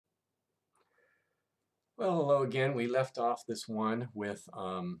Well, hello again. We left off this one with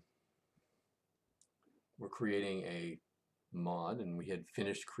we're creating a mod, and we had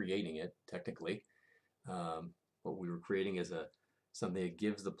finished creating it technically. What we were creating is something that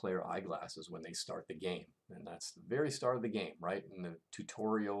gives the player eyeglasses when they start the game, and that's the very start of the game, right in the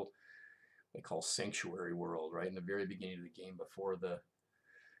tutorial they call sanctuary world, right in the very beginning of the game before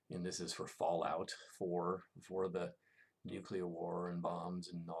and this is for Fallout 4, before the nuclear war and bombs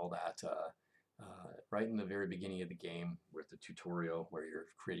and all that. Right in the very beginning of the game with the tutorial where you're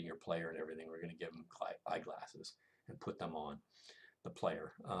creating your player and everything, we're going to give them eyeglasses and put them on the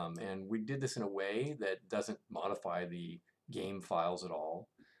player. And we did this in a way that doesn't modify the game files at all.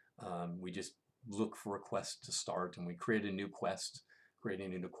 We just look for a quest to start, and we create a new quest.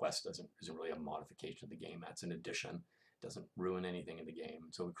 Creating a new quest isn't really a modification of the game. That's an addition. It doesn't ruin anything in the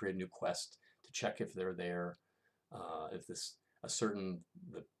game. So we create a new quest to check if they're there, if the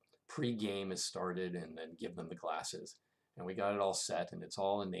pre-game is started, and then give them the glasses. And we got it all set, and it's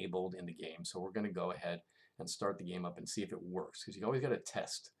all enabled in the game. So we're going to go ahead and start the game up and see if it works, because you always got to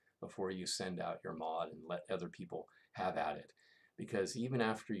test before you send out your mod and let other people have at it. Because even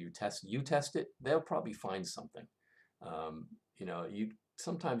after you test it, they'll probably find something.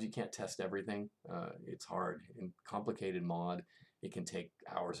 Sometimes you can't test everything. It's hard. In complicated mod, it can take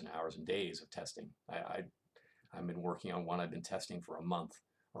hours and hours and days of testing. I've been working on one I've been testing for a month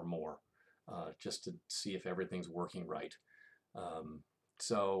or more, just to see if everything's working right.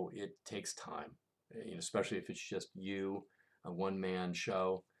 So it takes time, especially if it's just you, a one-man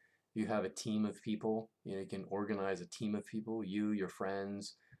show. You have a team of people, you can organize a team of people, you, your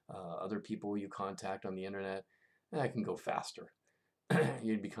friends, other people you contact on the internet, and that can go faster.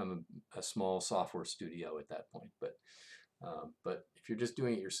 You'd become a small software studio at that point, but if you're just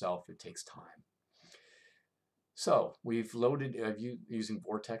doing it yourself, it takes time. So we've loaded, using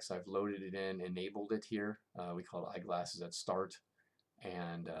Vortex, I've loaded it in, enabled it here. We call it Eyeglasses at start,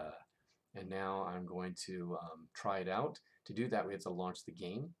 and now I'm going to try it out. To do that, we have to launch the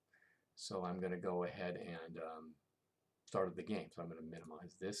game. So I'm going to go ahead and start the game. So I'm going to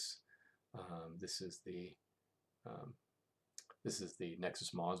minimize this. This is the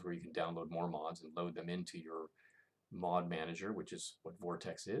Nexus mods, where you can download more mods and load them into your mod manager, which is what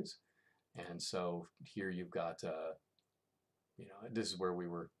Vortex is. And so here you've got, this is where we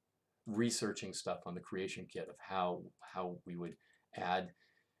were researching stuff on the creation kit of how we would add,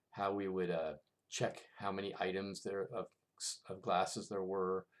 how we would check how many items there of glasses there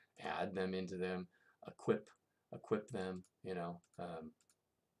were, add them into them, equip them. We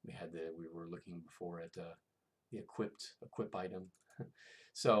were looking before at the equip item.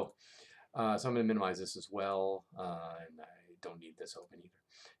 So I'm going to minimize this as well, and I don't need this open either.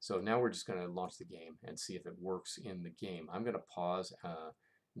 So now we're just going to launch the game and see if it works in the game. I'm going to pause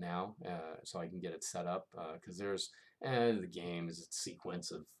now so I can get it set up, because the game is a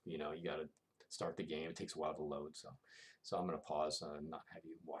sequence of, you got to start the game. It takes a while to load, so I'm going to pause and not have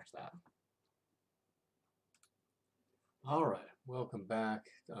you watch that. All right, welcome back.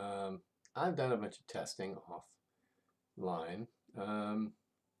 I've done a bunch of testing offline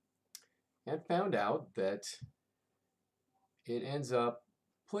and found out that it ends up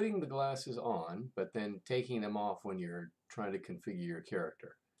putting the glasses on, but then taking them off when you're trying to configure your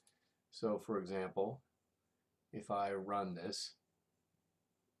character. So for example, if I run this,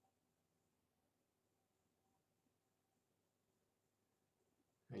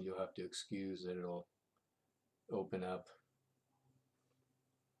 and you'll have to excuse that it'll open up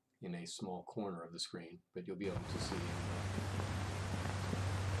in a small corner of the screen, but you'll be able to see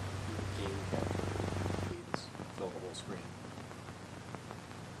the game character fill the whole screen.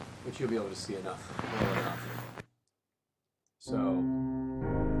 But you'll be able to see enough, well enough. So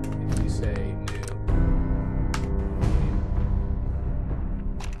if you say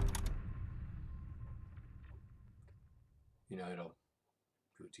new, it'll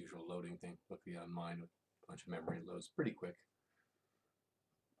do its usual loading thing. Luckily on mine with a bunch of memory, it loads pretty quick.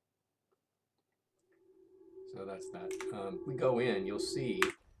 So that's that. We go in, you'll see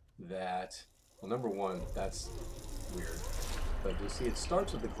that, well, number one, that's weird. But you'll see it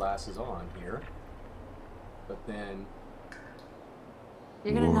starts with the glasses on here, but then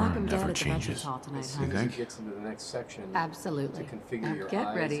you're gonna knock him dead at the Veterans Hall tonight, as soon as it gets into the next section, absolutely, to configure your get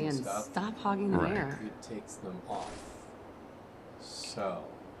eyes ready and and stuff, stop hogging the mirror. It takes them off. So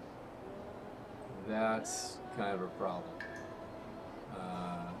that's kind of a problem.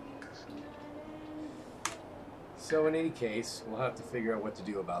 So in any case, we'll have to figure out what to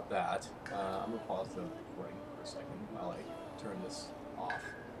do about that. I'm going to pause the recording for a second while I turn this off.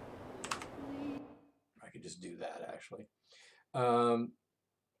 I could just do that, actually.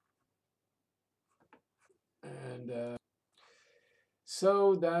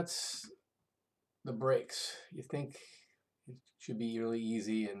 So that's the brakes. You think it should be really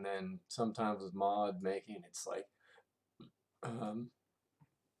easy, and then sometimes with mod making, it's like um,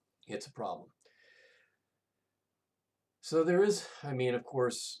 it's a problem. So there is, I mean, of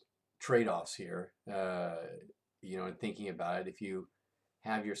course, trade-offs here. You know, in thinking about it, if you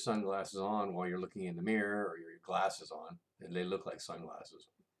have your sunglasses on while you're looking in the mirror, or your glasses on, and they look like sunglasses,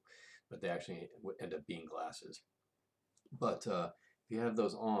 but they actually end up being glasses. But if you have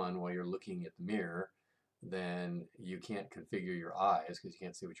those on while you're looking at the mirror, then you can't configure your eyes because you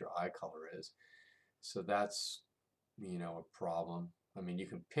can't see what your eye color is. So that's, you know, a problem. I mean, you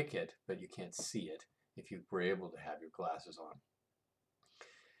can pick it, but you can't see it if you were able to have your glasses on.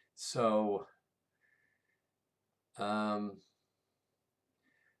 So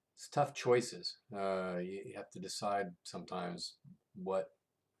it's tough choices. You have to decide sometimes what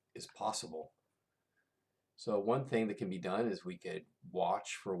is possible. So one thing that can be done is we could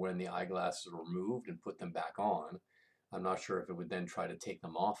watch for when the eyeglasses are removed and put them back on. I'm not sure if it would then try to take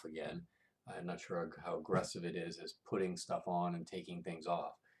them off again. I'm not sure how aggressive it is as putting stuff on and taking things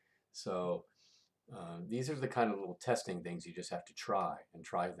off. So these are the kind of little testing things you just have to try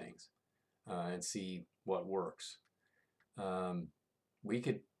things and see what works. We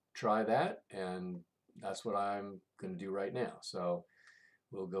could try that, and that's what I'm going to do right now. So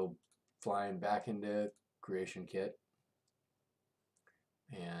we'll go flying back into Creation Kit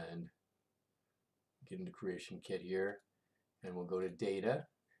and get into Creation Kit here, and we'll go to Data.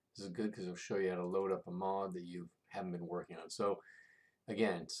 This is good because it'll show you how to load up a mod that you haven't been working on. So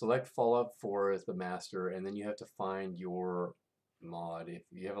again, select Fallout 4 as the master, and then you have to find your mod. If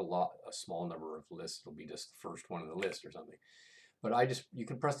you have a small number of lists, it'll be just the first one in the list or something. But you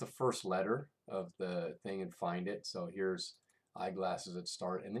can press the first letter of the thing and find it. So here's Eyeglasses at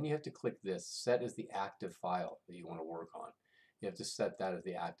start, and then you have to click this, set as the active file that you want to work on. You have to set that as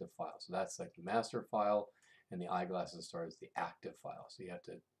the active file. So that's like the master file, and the Eyeglasses at start is the active file. So you have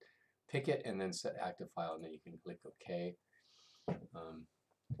to pick it and then set active file, and then you can click OK.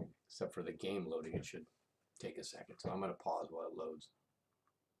 Except for the game loading, it should take a second. So I'm going to pause while it loads.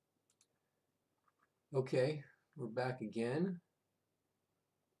 Okay, we're back again.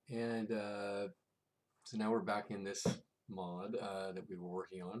 And so now we're back in this mod that we were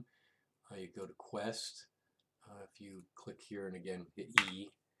working on. You go to Quest. If you click here and again hit E,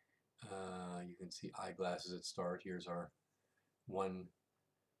 you can see Eyeglasses at start. Here's our one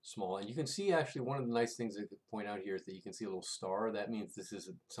small, and you can see actually one of the nice things I could point out here is that you can see a little star. That means this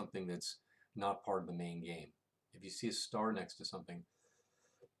is something that's not part of the main game. If you see a star next to something,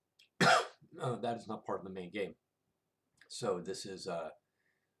 that is not part of the main game. So this is a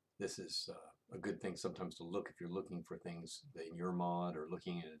good thing sometimes to look if you're looking for things in your mod or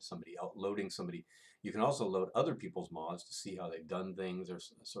looking at somebody else, loading somebody. You can also load other people's mods to see how they've done things or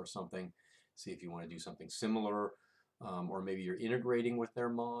something. See if you want to do something similar. Or maybe you're integrating with their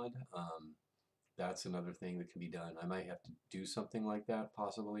mod. That's another thing that can be done. I might have to do something like that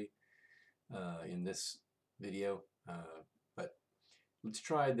possibly in this video. But let's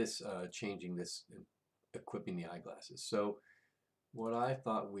try this changing this, equipping the eyeglasses. So what I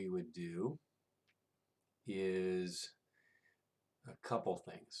thought we would do is a couple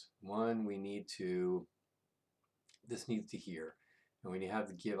things. One, this needs to hear, and we have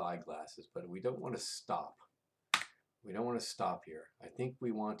to give eyeglasses, but we don't want to stop. We don't want to stop here. I think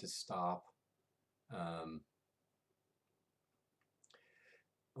we want to stop,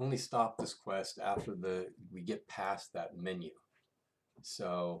 only stop this quest after we get past that menu.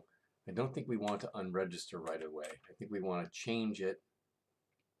 So I don't think we want to unregister right away. I think we want to change it,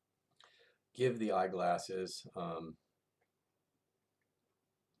 give the eyeglasses.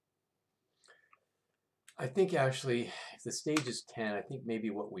 I think actually, if the stage is 10, I think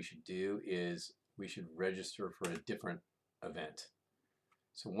maybe what we should do is we should register for a different event.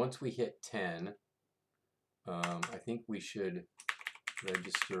 So once we hit 10, I think we should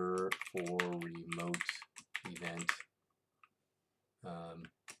register for remote event,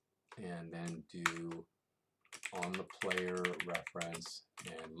 and then do on the player reference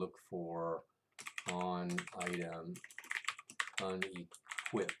and look for on item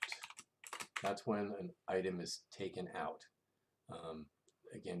unequipped. That's when an item is taken out.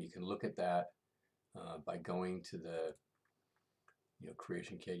 Again, you can look at that by going to the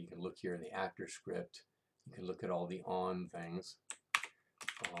Creation Kit. You can look here in the actor script. You can look at all the on things,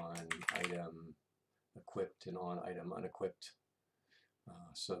 on item equipped and on item unequipped.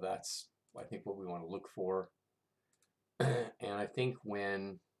 So that's, I think, what we want to look for. And I think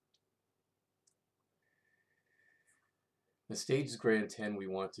when The stage is greater than 10, we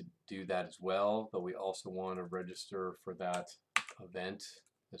want to do that as well, but we also want to register for that event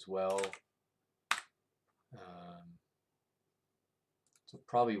as well. So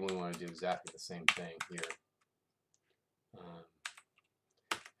probably we want to do exactly the same thing here.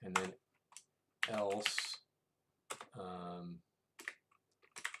 And then else,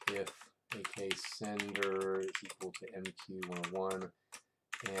 if AK sender is equal to MQ101,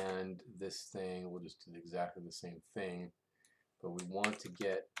 and this thing, we'll just do exactly the same thing, but we want to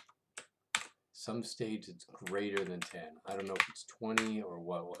get some stage that's greater than 10. I don't know if it's 20 or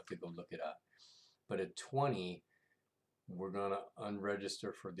what, we'll have to go look it up. But at 20, we're going to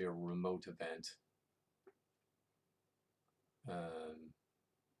unregister for their remote event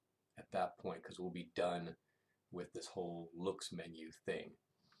at that point, because we'll be done with this whole looks menu thing.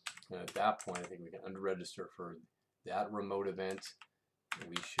 And at that point, I think we can unregister for that remote event.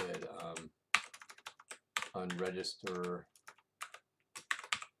 We should unregister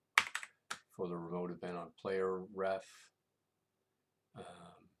for the remote event on player ref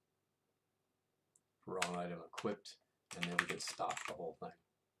for on item equipped, and then we can stop the whole thing.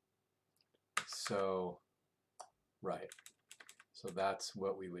 So, right. So that's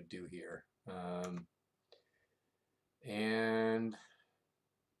what we would do here. And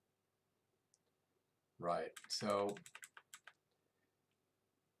right, so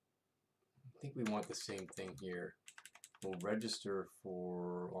I think we want the same thing here. We'll register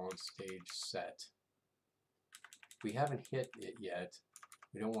for on stage set. We haven't hit it yet.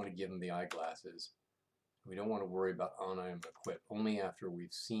 We don't want to give them the eyeglasses. We don't want to worry about on item equip. Only after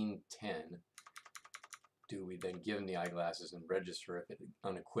we've seen 10 do we then give them the eyeglasses and register if it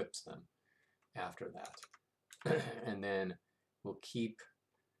unequips them after that. And then we'll keep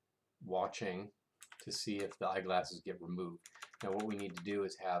watching to see if the eyeglasses get removed. Now what we need to do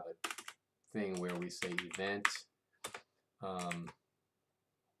is have a thing where we say event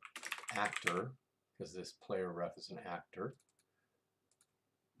actor, because this player ref is an actor,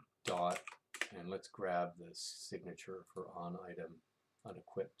 dot, and let's grab the signature for on item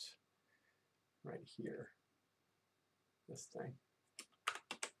unequipped right here, this thing.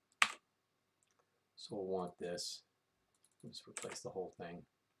 So we'll want this. We'll just replace the whole thing.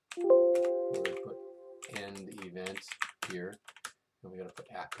 We'll put end event here, and we got to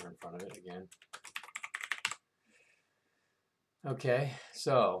put actor in front of it again. Okay,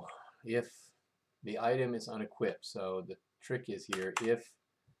 so if the item is unequipped, so the trick is here, if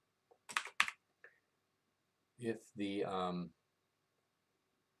the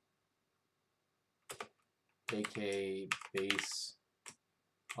AK base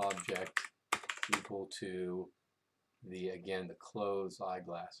object equal to the, again, the closed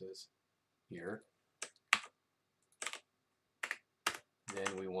eyeglasses here,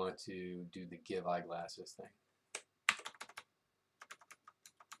 then we want to do the give eyeglasses thing.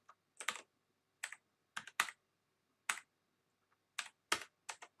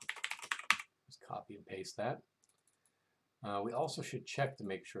 Just copy and paste that. We also should check to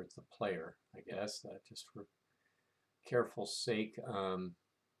make sure it's the player, I guess, just for careful sake.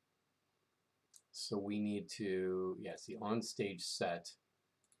 So we need to, yes, the on stage set.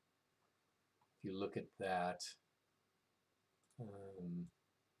 If you look at that,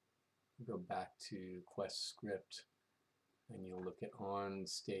 go back to quest script, and you'll look at on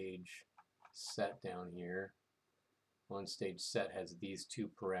stage set down here. On stage set has these two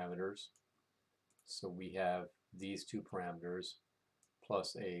parameters. So we have these two parameters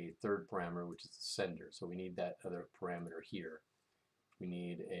plus a third parameter, which is the sender. So we need that other parameter here. We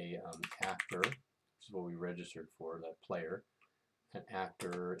need a actor, which is what we registered for, that player, an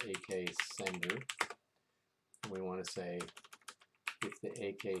actor AK sender. We want to say if the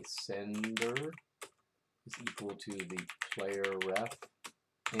AK sender is equal to the player ref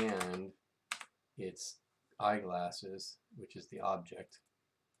and its eyeglasses, which is the object,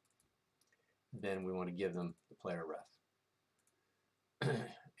 then we want to give them the player ref.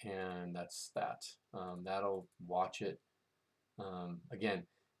 And that's that. That'll watch it. Again,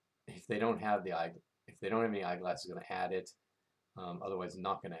 if they don't have any eyeglasses, it's going to add it. Otherwise, it's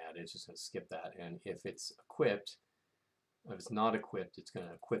not going to add it. It's just going to skip that. And if it's equipped, if it's not equipped, it's going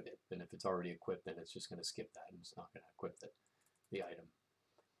to equip it. And if it's already equipped, then it's just going to skip that, and it's not going to equip the item.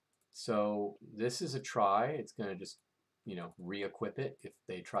 So this is a try. It's going to just, re-equip it if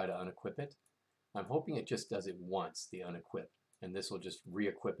they try to unequip it. I'm hoping it just does it once, the unequip, and this will just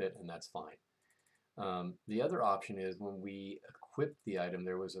re-equip it, and that's fine. The other option is when we equip the item,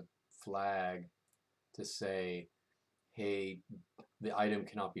 there was a flag to say, hey, the item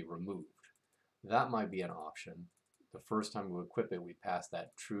cannot be removed. That might be an option. The first time we equip it, we pass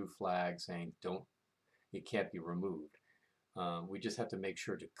that true flag saying it can't be removed. We just have to make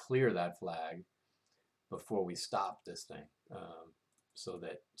sure to clear that flag before we stop this thing, so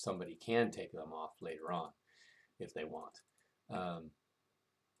that somebody can take them off later on if they want.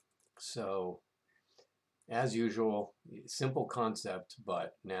 So as usual, simple concept,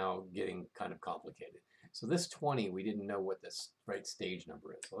 but now getting kind of complicated. So this 20, we didn't know what this right stage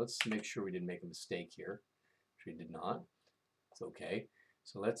number is. So let's make sure we didn't make a mistake here, which we did not. It's okay.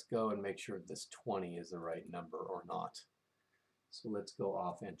 So let's go and make sure this 20 is the right number or not. So let's go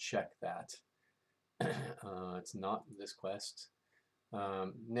off and check that. It's not this quest.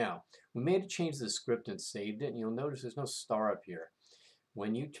 Now, we made a change to the script and saved it, and you'll notice there's no star up here.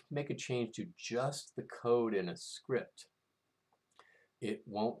 When you make a change to just the code in a script, it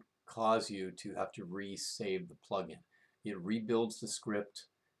won't cause you to have to re-save the plugin. It rebuilds the script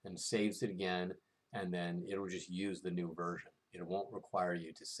and saves it again, and then it'll just use the new version. It won't require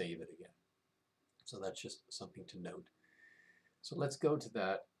you to save it again. So that's just something to note. So let's go to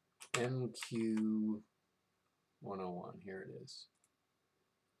that MQ101. Here it is.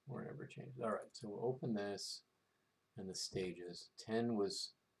 Or never changed. All right, so we'll open this and the stages. 10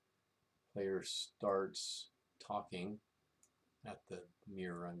 was player starts talking at the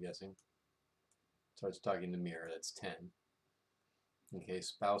mirror, I'm guessing. Starts talking to the mirror, that's 10. Okay,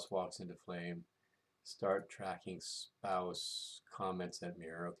 spouse walks into flame. Start tracking spouse comments at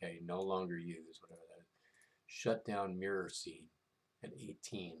mirror. Okay, no longer use, whatever that is. Shut down mirror scene at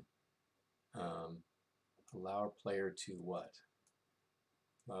 18. Allow player to what?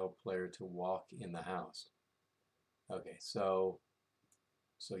 Allow player to walk in the house. Okay, so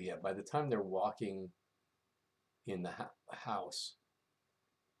yeah, by the time they're walking in the house,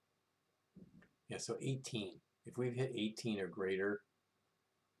 yeah, so 18. If we've hit 18 or greater,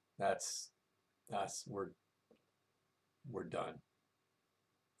 that's we're done,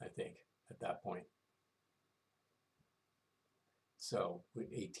 I think, at that point. So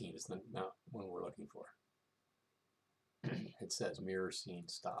 18 is not one we're looking for. It says mirror scene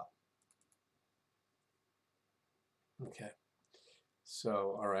stop. Okay,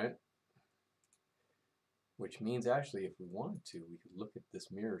 so all right, which means actually if we wanted to, we could look at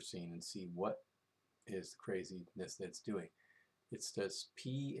this mirror scene and see what is the craziness that's doing. It says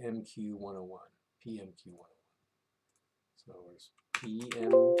PMQ101, PMQ101. So it's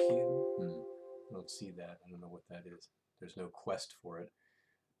PMQ, I don't see that, I don't know what that is. There's no quest for it.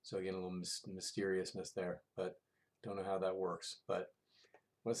 So again, a little mysteriousness there, but don't know how that works. But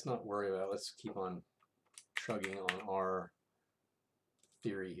let's not worry about it. Let's keep on chugging on our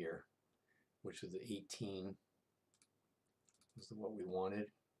theory here, which is 18 was what we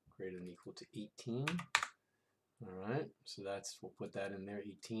wanted, greater than or equal to 18. All right, so we'll put that in there,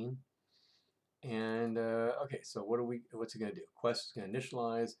 18. And okay, so what's it going to do? Quest is going to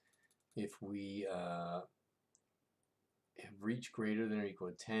initialize if we have reached greater than or equal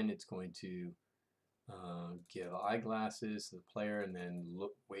to 10. It's going to give eyeglasses to the player, and then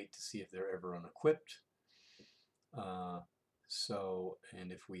wait to see if they're ever unequipped.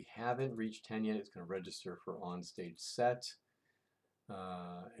 And if we haven't reached 10 yet, it's going to register for on stage set.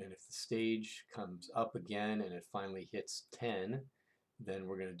 And if the stage comes up again and it finally hits 10, then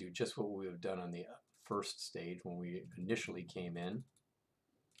we're going to do just what we have done on the first stage when we initially came in.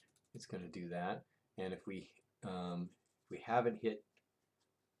 It's going to do that. And if we haven't hit,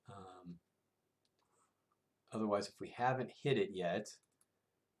 otherwise, if we haven't hit it yet,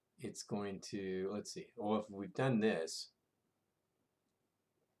 it's going to, let's see, well, if we've done this,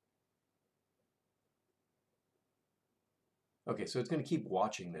 okay, so it's going to keep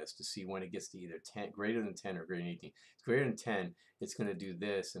watching this to see when it gets to either 10, greater than 10 or greater than 18. If it's greater than 10, it's going to do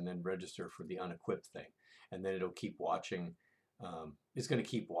this and then register for the unequipped thing. And then it'll keep watching. It's going to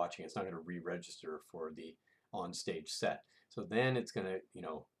keep watching. It's not going to re-register for the on-stage set. So then it's going to,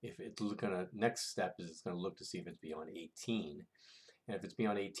 if it's going to, next step is it's going to look to see if it's beyond 18. And if it's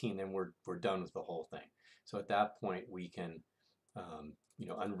beyond 18, then we're done with the whole thing. So at that point, we can,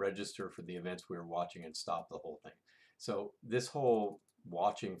 unregister for the events we were watching and stop the whole thing. So this whole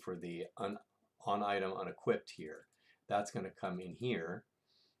watching for the on item unequipped here, that's going to come in here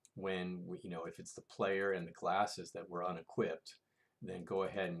when if it's the player and the glasses that were unequipped, then go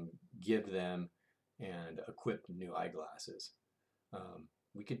ahead and give them and equip new eyeglasses.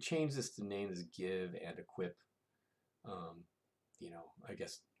 We could change this to name as give and equip. I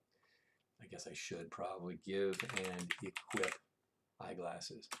guess I should probably give and equip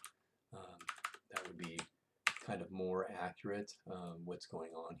eyeglasses. That would be kind of more accurate what's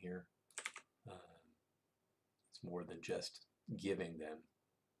going on here. It's more than just giving them.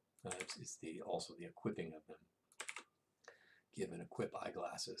 It's also the equipping of them. Give and equip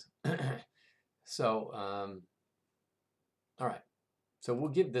eyeglasses. So All right, so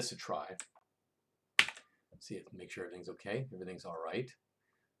we'll give this a try. See it, make sure everything's okay. Everything's all right.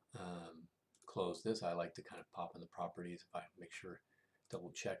 Close this. I like to kind of pop in the properties if I make sure,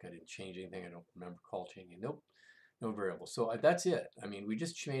 double check I didn't change anything. I don't remember call changing. Nope, no variable. So that's it. I mean, we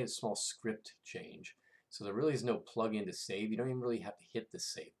just made a small script change. So there really is no plugin to save. You don't even really have to hit the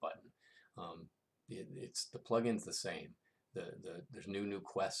save button. It's the plugin's the same. There's new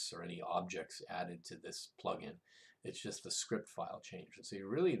quests or any objects added to this plugin. It's just the script file changed. And so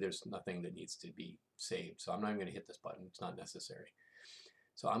there's nothing that needs to be saved. So I'm not even going to hit this button. It's not necessary.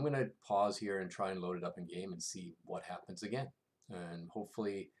 So I'm going to pause here and try and load it up in game and see what happens again. And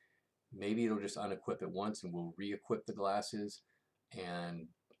hopefully, maybe it'll just unequip it once and we'll re-equip the glasses and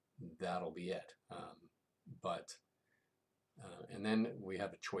that'll be it. And then we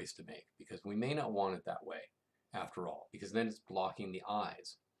have a choice to make because we may not want it that way after all, because then it's blocking the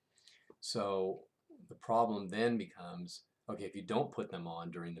eyes. So the problem then becomes, okay, if you don't put them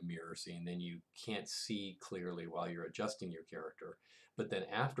on during the mirror scene, then you can't see clearly while you're adjusting your character. But then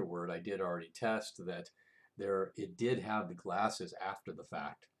afterward, I did already test that it did have the glasses after the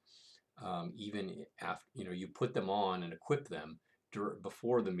fact. Even after, you put them on and equip them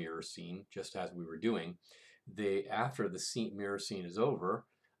before the mirror scene, just as we were doing. After the mirror scene is over,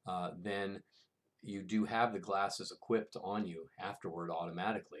 then you do have the glasses equipped on you afterward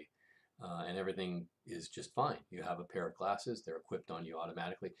automatically. And everything is just fine. You have a pair of glasses, they're equipped on you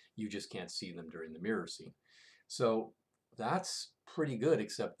automatically. You just can't see them during the mirror scene. So that's pretty good,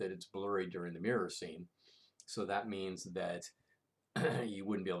 except that it's blurry during the mirror scene. So that means that you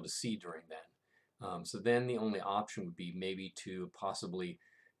wouldn't be able to see during then. So then the only option would be maybe to possibly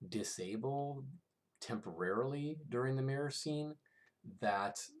disable temporarily during the mirror scene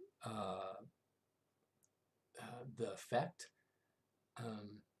that the effect.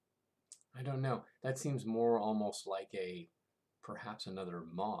 I don't know. That seems more almost like perhaps another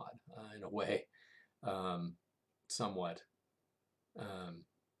mod in a way, somewhat. And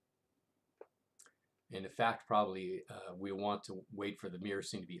in fact, probably we want to wait for the mirror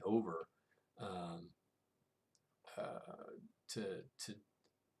scene to be over to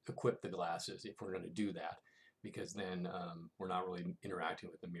equip the glasses if we're going to do that, because then we're not really interacting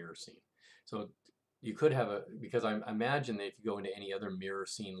with the mirror scene. So you could have because I imagine that if you go into any other mirror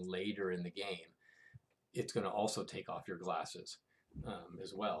scene later in the game, it's going to also take off your glasses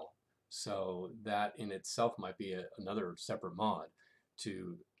as well. So that in itself might be another separate mod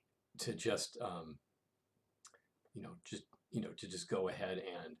to just to just go ahead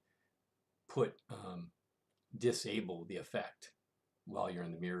and disable the effect while you're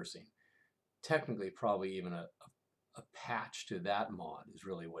in the mirror scene. Technically, probably even a patch to that mod is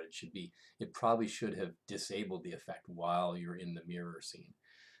really what it should be. It probably should have disabled the effect while you're in the mirror scene.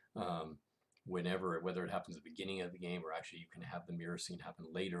 Whether it happens at the beginning of the game or actually you can have the mirror scene happen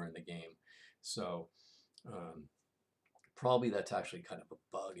later in the game. So probably that's actually kind of a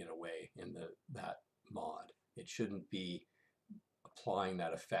bug in a way in that mod. It shouldn't be applying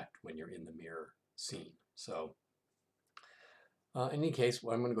that effect when you're in the mirror scene. So in any case,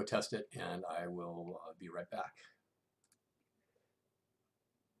 I'm going to go test it and I will be right back.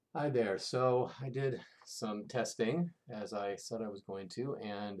 Hi there. So I did some testing as I said I was going to,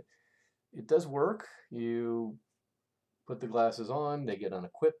 and it does work. You put the glasses on, they get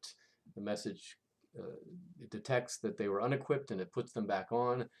unequipped. The message it detects that they were unequipped and it puts them back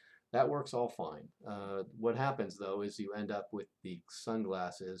on. That works all fine. What happens though is you end up with the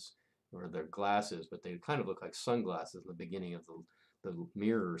sunglasses, or they're glasses, but they kind of look like sunglasses in the beginning of the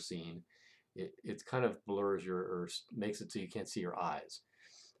mirror scene. It kind of blurs or makes it so you can't see your eyes.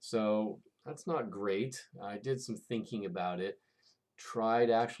 So that's not great. I did some thinking about it.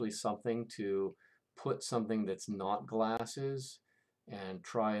 Tried actually something to put something that's not glasses and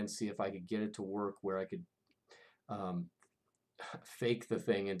try and see if I could get it to work where I could fake the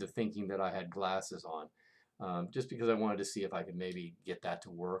thing into thinking that I had glasses on, just because I wanted to see if I could maybe get that to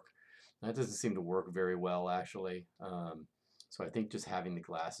work. That doesn't seem to work very well actually. So I think just having the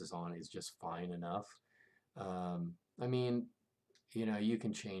glasses on is just fine enough. I mean, you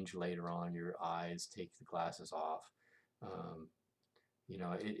can change later on your eyes, take the glasses off.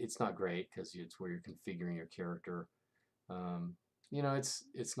 It's not great because it's where you're configuring your character.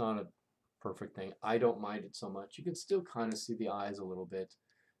 It's not a perfect thing. I don't mind it so much. You can still kind of see the eyes a little bit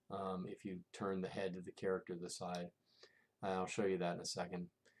if you turn the head of the character to the side. I'll show you that in a second.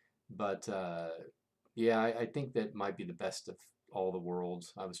 But yeah, I think that might be the best of all the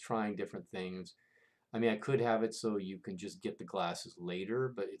worlds. I was trying different things. I mean, I could have it so you can just get the glasses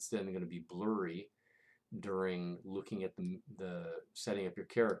later, but it's then going to be blurry during looking at the setting up your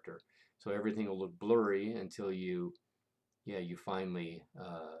character. So everything will look blurry until you yeah, you finally,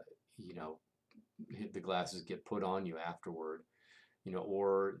 you know, the glasses get put on you afterward,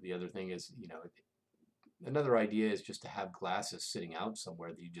 or the other thing is, another idea is just to have glasses sitting out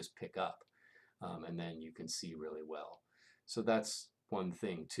somewhere that you just pick up, and then you can see really well. So that's one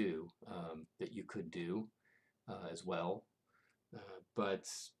thing too, that you could do as well. But,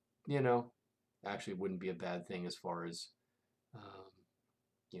 you know, actually wouldn't be a bad thing as far as, um,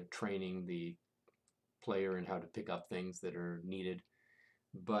 training the player in how to pick up things that are needed.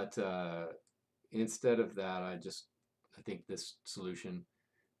 But instead of that, I think this solution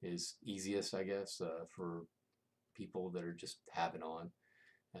is easiest, I guess, for people that are just have it on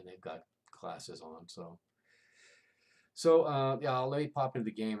and they've got glasses on. So yeah, I'll let you pop into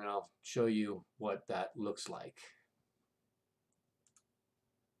the game and I'll show you what that looks like.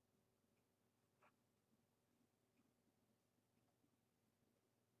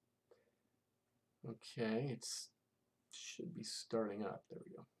 Okay, it's should be starting up. There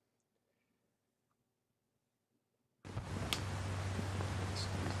we go. Let's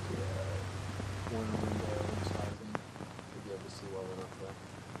use the corner window sizing to be able to see well enough there.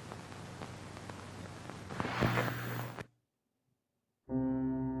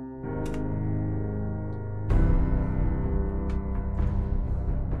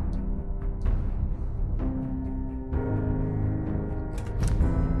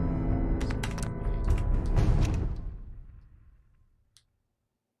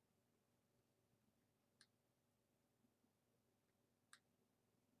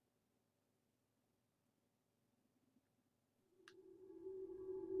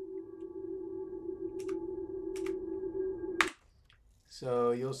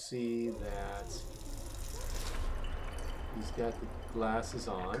 So you'll see that he's got the glasses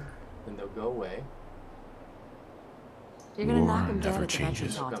on, and they'll go away. You're gonna knock him never dead at the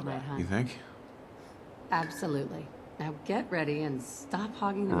changes. Benson tonight, huh? You think? Absolutely. Now get ready and stop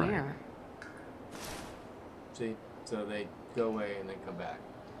hogging the Right. mirror. See? So they go away and then come back.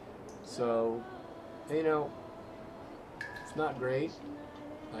 So, it's not great,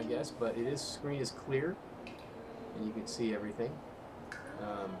 I guess, but screen is clear, and you can see everything.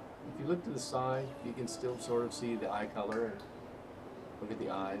 If you look to the side, you can still sort of see the eye color and look at the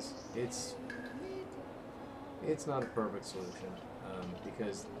eyes. It's not a perfect solution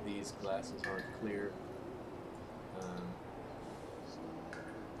because these glasses aren't clear.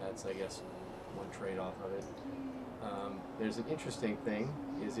 That's, I guess, one trade-off of it. There's an interesting thing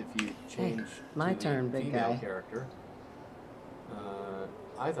is if you change my to turn, the big female guy. character.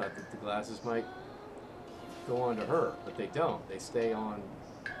 I thought that the glasses might go on to her, but they don't. They stay on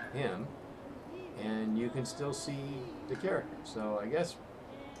him, and you can still see the character. So I guess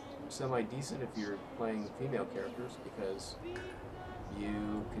semi-decent if you're playing female characters because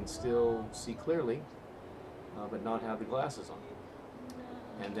you can still see clearly, but not have the glasses on.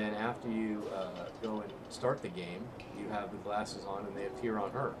 And then after you go and start the game, you have the glasses on and they appear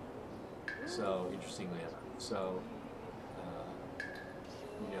on her. So interestingly enough,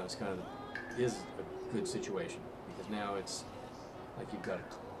 it's kind of is a good situation because now it's like you've got a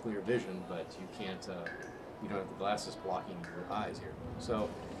clear vision, but you can't, you don't have the glasses blocking your eyes here. So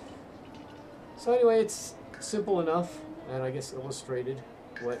anyway, it's simple enough, and I guess illustrated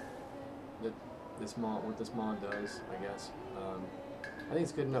what this mod does. I guess I think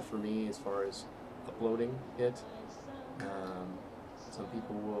it's good enough for me as far as uploading it. Some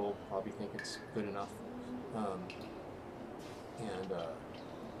people will probably think it's good enough,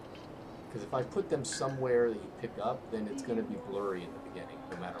 because if I put them somewhere that you pick up, then it's going to be blurry in the beginning,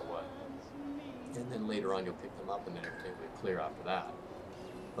 no matter what. And then later on, you'll pick them up, and then everything will be clear after that.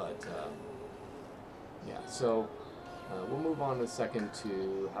 But yeah, so we'll move on in a second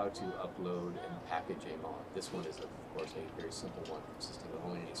to how to upload and package a mod. This one is, of course, a very simple one consisting of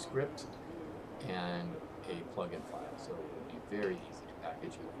only a script and a plugin file. So it will be very easy to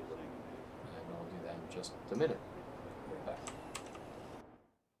package and upload. And I'll do that in just a minute. Right back.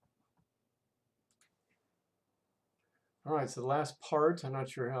 All right, so the last part, I'm not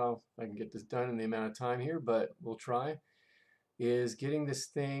sure how I can get this done in the amount of time here, but we'll try, is getting this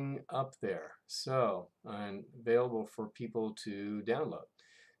thing up there. So, and available for people to download.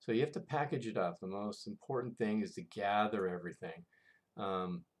 So you have to package it up. The most important thing is to gather everything.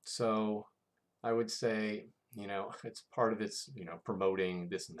 So I would say, it's part of its, promoting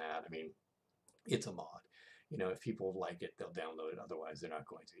this and that. I mean, it's a mod. If people like it, they'll download it. Otherwise, they're not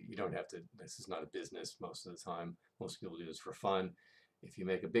going to. You don't have to. This is not a business most of the time. Most people do this for fun. If you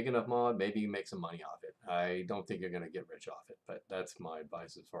make a big enough mod, maybe you make some money off it. I don't think you're going to get rich off it, but that's my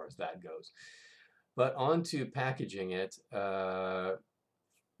advice as far as that goes. But on to packaging it,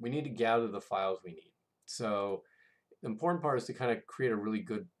 we need to gather the files we need. So the important part is to kind of create a really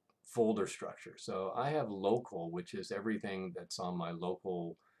good folder structure. So I have local, which is everything that's on my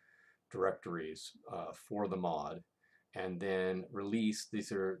local directories for the mod. And then release,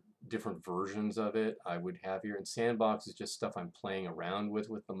 these are different versions of it I would have here. And sandbox is just stuff I'm playing around with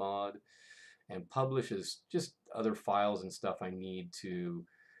the mod. And publish is just other files and stuff I need to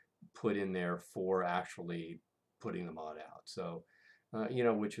put in there for actually putting the mod out. So, you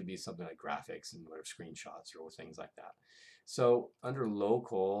know, which would be something like graphics and whatever screenshots or things like that. So under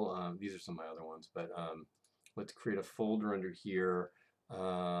local, these are some of my other ones, but let's create a folder under here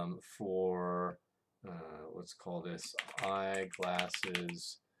for, let's call this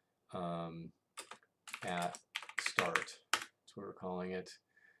eyeglasses at start. That's what we're calling it.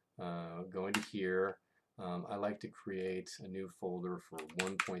 Go into here. I like to create a new folder for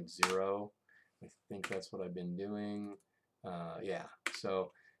 1.0. I think that's what I've been doing. Yeah,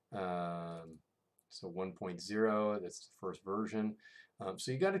 so 1.0, that's the first version.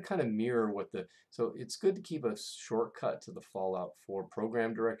 So you got to kind of mirror what so it's good to keep a shortcut to the Fallout 4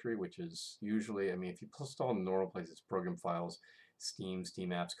 program directory, which is usually, I mean, if you install in normal places, program files, Steam, Steam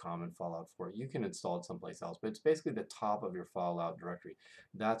Apps, Common, Fallout 4, you can install it someplace else, but it's basically the top of your Fallout directory.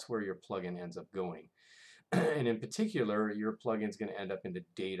 That's where your plugin ends up going. And in particular, your plugin is going to end up in the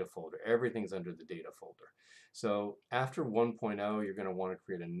data folder. Everything's under the data folder. So after 1.0, you're going to want to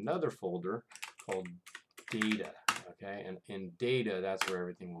create another folder called data. Okay, and in data, that's where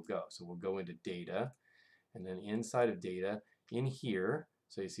everything will go. So we'll go into data, and then inside of data, in here,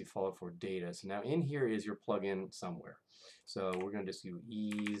 so you see Fallout 4 data. So now in here is your plugin somewhere. So we're going to just do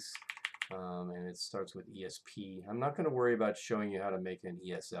ease, and it starts with ESP. I'm not going to worry about showing you how to make an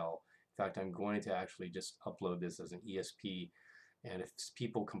ESL. In fact, I'm going to actually just upload this as an ESP, and if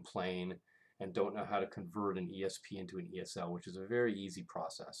people complain and don't know how to convert an ESP into an ESL, which is a very easy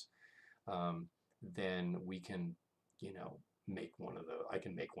process, then we can, you know, make one of those. I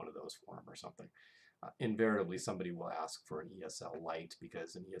can make one of those for them or something. Invariably, somebody will ask for an ESL Lite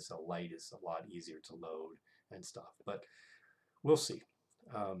because an ESL Lite is a lot easier to load and stuff. But we'll see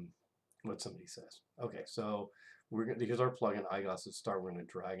what somebody says. Okay, so we're going because our plugin Eyeglasses start, we're going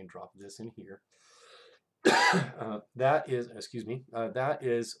to drag and drop this in here. That is, excuse me, that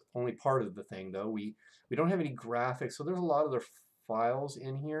is only part of the thing though. We don't have any graphics, so there's a lot of other files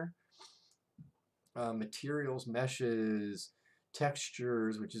in here. Materials, meshes,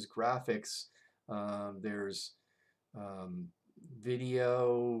 textures, which is graphics. There's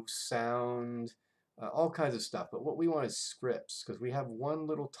video, sound, all kinds of stuff. But what we want is scripts, because we have one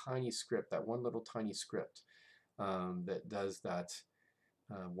little tiny script, that does that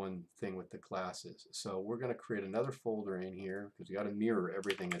one thing with the glasses. So we're going to create another folder in here because we got to mirror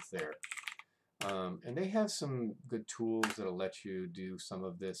everything that's there. And they have some good tools that'll let you do some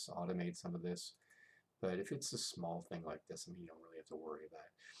of this, automate some of this. But if it's a small thing like this, I mean, you don't really have to worry about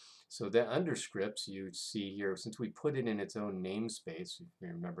it. So then under scripts, you see here, since we put it in its own namespace, if you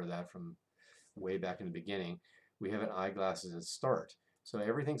remember that from way back in the beginning, we have an eyeglasses at start. So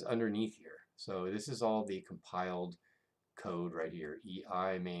everything's underneath here. So this is all the compiled code right here.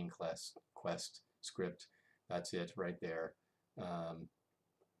 EI main quest script. That's it right there.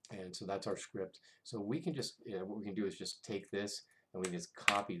 And so that's our script. So we can just, what we can do is just take this and we can just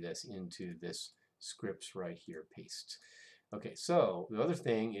copy this into this scripts right here, paste. Okay, so the other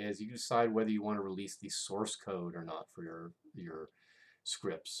thing is you decide whether you want to release the source code or not for your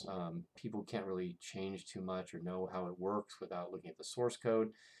scripts. People can't really change too much or know how it works without looking at the source code.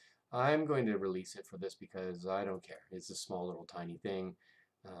 I'm going to release it for this because I don't care. It's a small little tiny thing.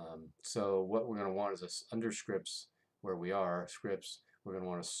 So what we're going to want is under scripts, where we are, scripts, we're going to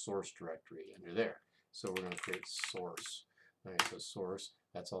want a source directory under there. So we're going to create source. All right, so source,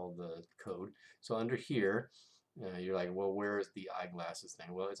 that's all the code. So under here, you're like, well, where is the eyeglasses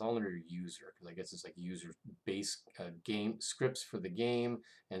thing? Well, it's all under user, because I guess it's like user base game scripts for the game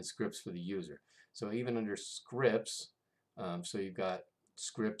and scripts for the user. So even under scripts, so you've got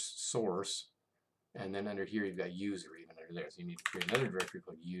scripts source, and then under here you've got user even under there. So you need to create another directory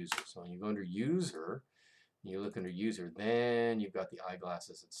called user. So when you go under user, you look under user, then you've got the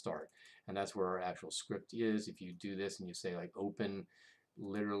eyeglasses at start. And that's where our actual script is. If you do this and you say like open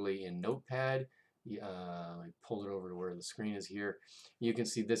literally in Notepad, I pull it over to where the screen is here, you can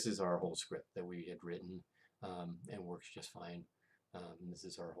see this is our whole script that we had written and works just fine. This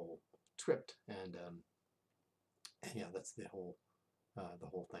is our whole script, and yeah, that's the whole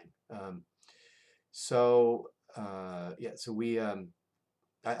thing. So yeah, so we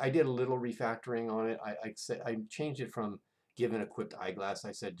I did a little refactoring on it. I changed it from given equipped eyeglass.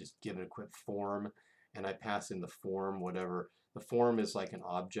 I said just given equipped form, and I pass in the form whatever. The form is like an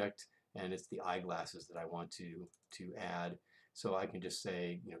object, and it's the eyeglasses that I want to add. So I can just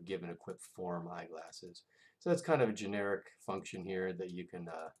say, give an equip form eyeglasses. So that's kind of a generic function here that you can,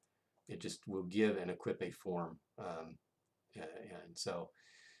 it just will give and equip a form. And so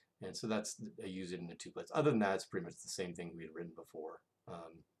that's, I use it in the tuplets. Other than that, it's pretty much the same thing we had written before.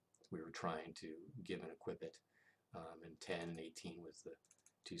 We were trying to give and equip it. And 10 and 18 was the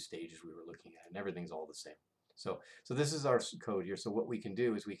two stages we were looking at, and everything's all the same. So this is our code here. So what we can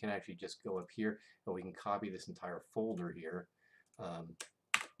do is we can actually just go up here and we can copy this entire folder here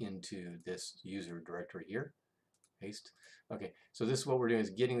into this user directory here. Paste. Okay, so this is what we're doing, is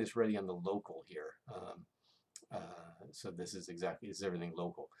getting this ready on the local here. So this is everything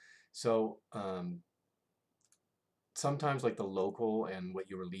local. So sometimes like the local and what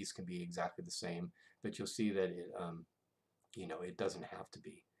you release can be exactly the same, but you'll see that it, it doesn't have to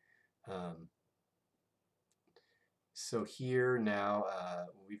be. So here now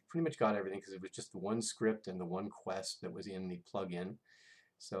we've pretty much got everything because it was just the one script and the one quest that was in the plugin.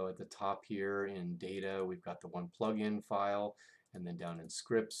 So at the top here in data, we've got the one plugin file, and then down in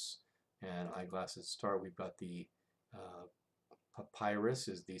scripts and eyeglasses start, we've got the Papyrus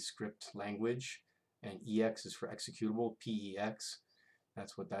is the script language, and EX is for executable, PEX.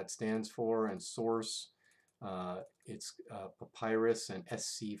 That's what that stands for. And source, it's Papyrus, and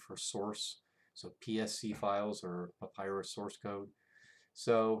SC for source. So PSC files are Papyrus source code.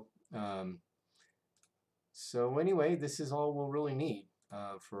 So anyway, this is all we'll really need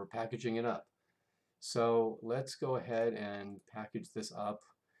for packaging it up. So let's go ahead and package this up.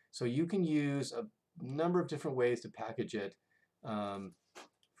 So you can use a number of different ways to package it.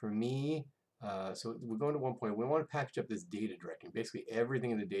 For me, so we're going to one point. We want to package up this data directory. Basically,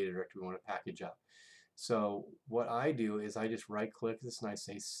 everything in the data directory we want to package up. So what I do is I just right-click this and I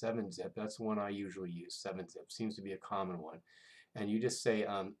say 7-zip. That's the one I usually use. 7-zip seems to be a common one. And you just say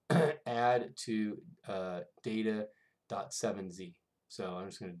add to data.7z. So I'm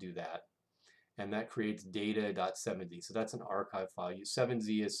just going to do that. And that creates data.7z. So that's an archive file.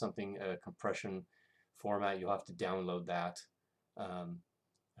 7z is something, a compression format. You'll have to download that.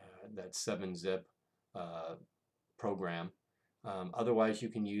 That 7-zip program. Otherwise, you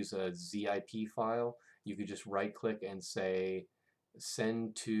can use a zip file. You could just right-click and say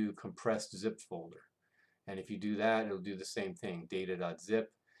send to compressed zip folder. And if you do that, it'll do the same thing,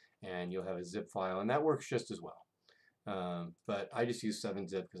 data.zip, and you'll have a zip file, and that works just as well. But I just use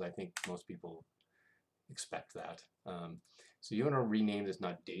 7-zip because I think most people expect that. So you want to rename this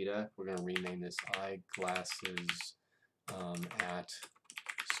not data. We're going to rename this eyeglasses at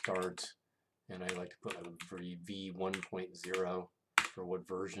start, and I like to put like v1.0 for what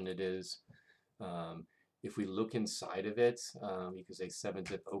version it is. If we look inside of it, you can say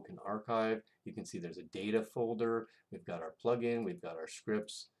 7-zip open archive. You can see there's a data folder. We've got our plugin, we've got our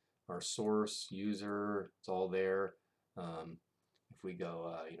scripts, our source, user, it's all there. If we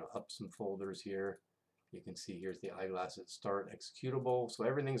go up some folders here, you can see here's the eyeglasses start executable. So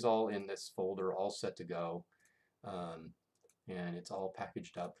everything's all in this folder, all set to go. And it's all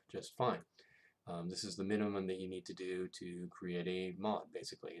packaged up just fine. This is the minimum that you need to do to create a mod,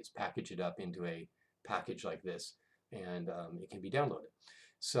 basically. It's package it up into a package like this, and it can be downloaded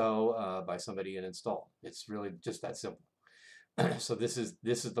by somebody and installed. It's really just that simple. So this is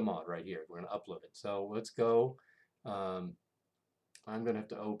the mod right here. We're going to upload it. So let's go. I'm going to have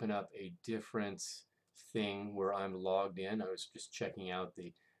to open up a different thing where I'm logged in. I was just checking out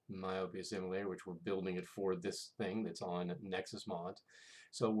the myopia simulator, which we're building it for this thing that's on Nexus Mods.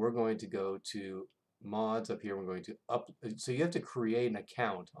 So we're going to go to mods up here. We're going to so you have to create an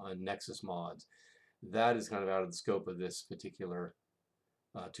account on Nexus Mods. That is kind of out of the scope of this particular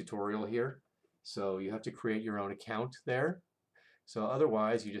tutorial here. So you have to create your own account there. So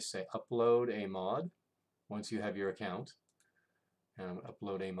otherwise, you just say upload a mod once you have your account. And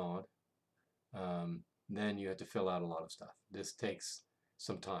upload a mod. Then you have to fill out a lot of stuff. This takes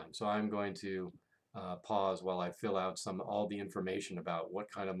some time. So I'm going to pause while I fill out all the information about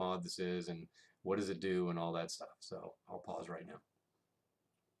what kind of mod this is and what does it do and all that stuff. So I'll pause right now.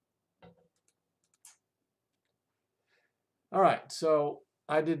 All right, so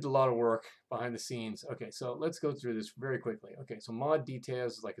I did a lot of work behind the scenes. Okay, so let's go through this very quickly. Okay, so mod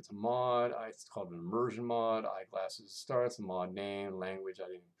details is like it's a mod. It's called an immersion mod. Eyeglasses starts, mod name, language. I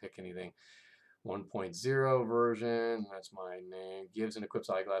didn't pick anything. 1.0 version, that's my name. Gives and equips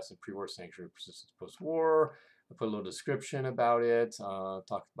eyeglasses in pre-war sanctuary persistence post-war. I put a little description about it.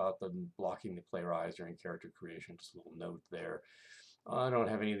 Talked about the blocking the player eyes during character creation. Just a little note there. I don't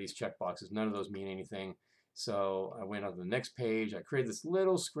have any of these checkboxes. None of those mean anything. So I went on to the next page. I created this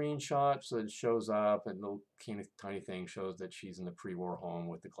little screenshot so that it shows up, and the little tiny thing shows that she's in the pre-war home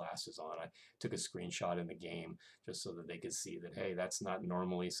with the glasses on. I took a screenshot in the game just so that they could see that, hey, that's not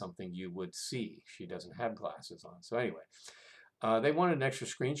normally something you would see. She doesn't have glasses on. So anyway, they wanted an extra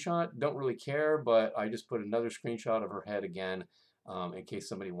screenshot. Don't really care, but I just put another screenshot of her head again in case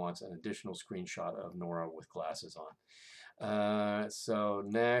somebody wants an additional screenshot of Nora with glasses on. So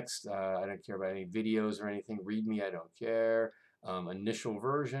next, I don't care about any videos or anything. README, I don't care. Initial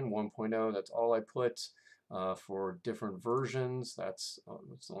version 1.0, that's all I put. For different versions, that's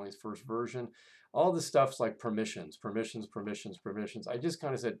only the first version. All the stuff's like permissions. I just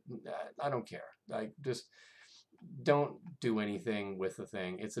kind of said, I don't care. I just don't do anything with the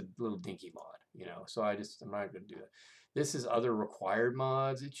thing. It's a little dinky mod, you know, so I'm not going to do that. This is other required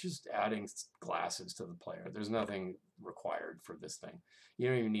mods. It's just adding glasses to the player. There's nothing required for this thing. You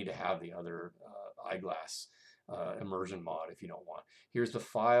don't even need to have the other eyeglass immersion mod if you don't want. Here's the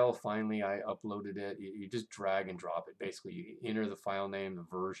file. Finally, I uploaded it. You just drag and drop it. Basically, you enter the file name, the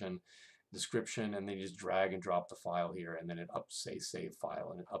version, description, and then you just drag and drop the file here, and then it say save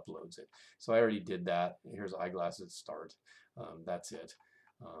file, and it uploads it. So I already did that. Here's Eyeglasses start. That's it.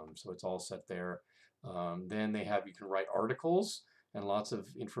 So it's all set there. Then they have, you can write articles and lots of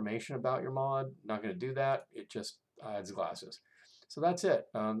information about your mod. Not going to do that. It just adds glasses. So that's it.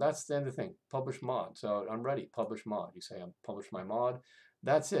 That's the end of the thing. Publish mod. So I'm ready. Publish mod. You say I'm publish my mod.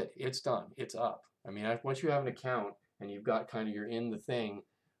 That's it. It's done. It's up. I mean, once you have an account and you've got kind of, you're in the thing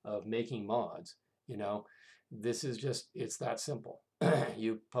of making mods, you know, this is just, it's that simple.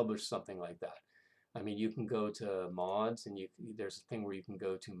 You publish something like that. I mean, you can go to mods, and there's a thing where you can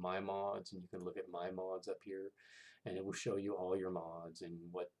go to my mods, and you can look at my mods up here, and it will show you all your mods and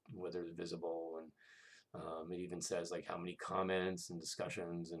whether they're visible, and it even says like how many comments and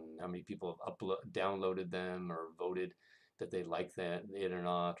discussions and how many people have downloaded them or voted that they like it or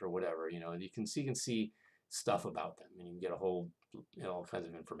not, or whatever. You know, you can see stuff about them, and you can get a whole, you know, all kinds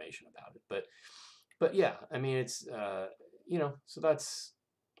of information about it. But yeah, I mean, it's you know, so that's,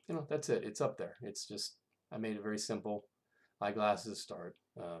 you know, that's it. It's up there. It's just, I made it very simple. Eyeglasses start.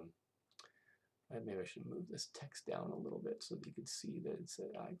 Maybe I should move this text down a little bit so that you could see that it said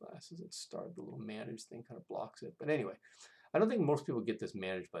eyeglasses at start. The little manage thing kind of blocks it. But anyway, I don't think most people get this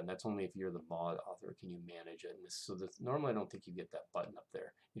manage button. That's only if you're the mod author can you manage it. And normally I don't think you get that button up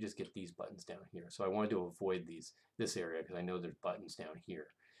there. You just get these buttons down here. So I wanted to avoid this area because I know there's buttons down here.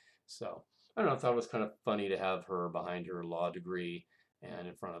 So I don't know. I thought it was kind of funny to have her behind her law degree and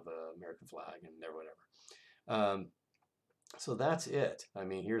in front of an American flag and there, whatever. So that's it. I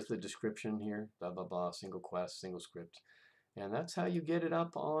mean, here's the description here, blah, blah, blah, single quest, single script. And that's how you get it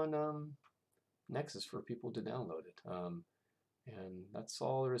up on Nexus for people to download it. And that's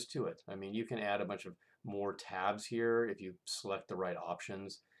all there is to it. I mean, you can add a bunch of more tabs here if you select the right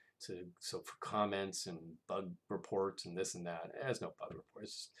options. So for comments and bug reports and this and that, it has no bug reports. It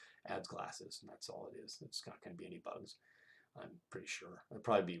just adds glasses, and that's all it is. It's not going to be any bugs, I'm pretty sure. There'll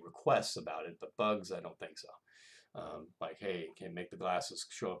probably be requests about it, but bugs, I don't think so. Like, hey, can you make the glasses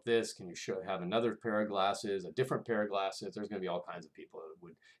show up this? Can you have another pair of glasses, a different pair of glasses? There's going to be all kinds of people that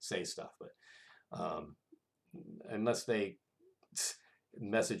would say stuff, but unless they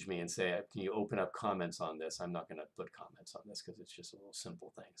message me and say, can you open up comments on this? I'm not going to put comments on this because it's just a little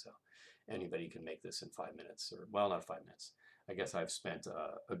simple thing. So anybody can make this in 5 minutes, or, well, not 5 minutes. I guess I've spent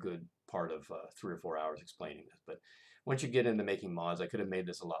a good part of 3 or 4 hours explaining this, but once you get into making mods, I could have made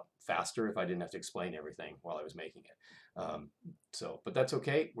this a lot faster if I didn't have to explain everything while I was making it. But that's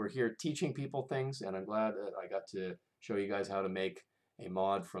okay. We're here teaching people things, and I'm glad that I got to show you guys how to make a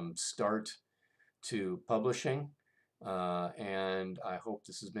mod from start to publishing. And I hope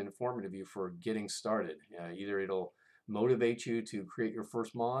this has been informative to you for getting started. Either it'll motivate you to create your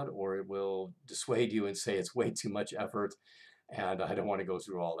first mod, or it will dissuade you and say it's way too much effort, and I don't want to go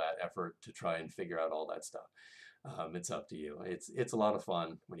through all that effort to try and figure out all that stuff. It's up to you. It's a lot of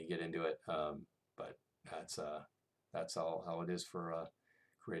fun when you get into it, but that's all how it is for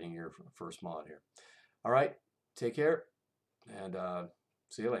creating your first mod here. All right, take care, and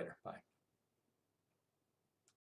see you later. Bye.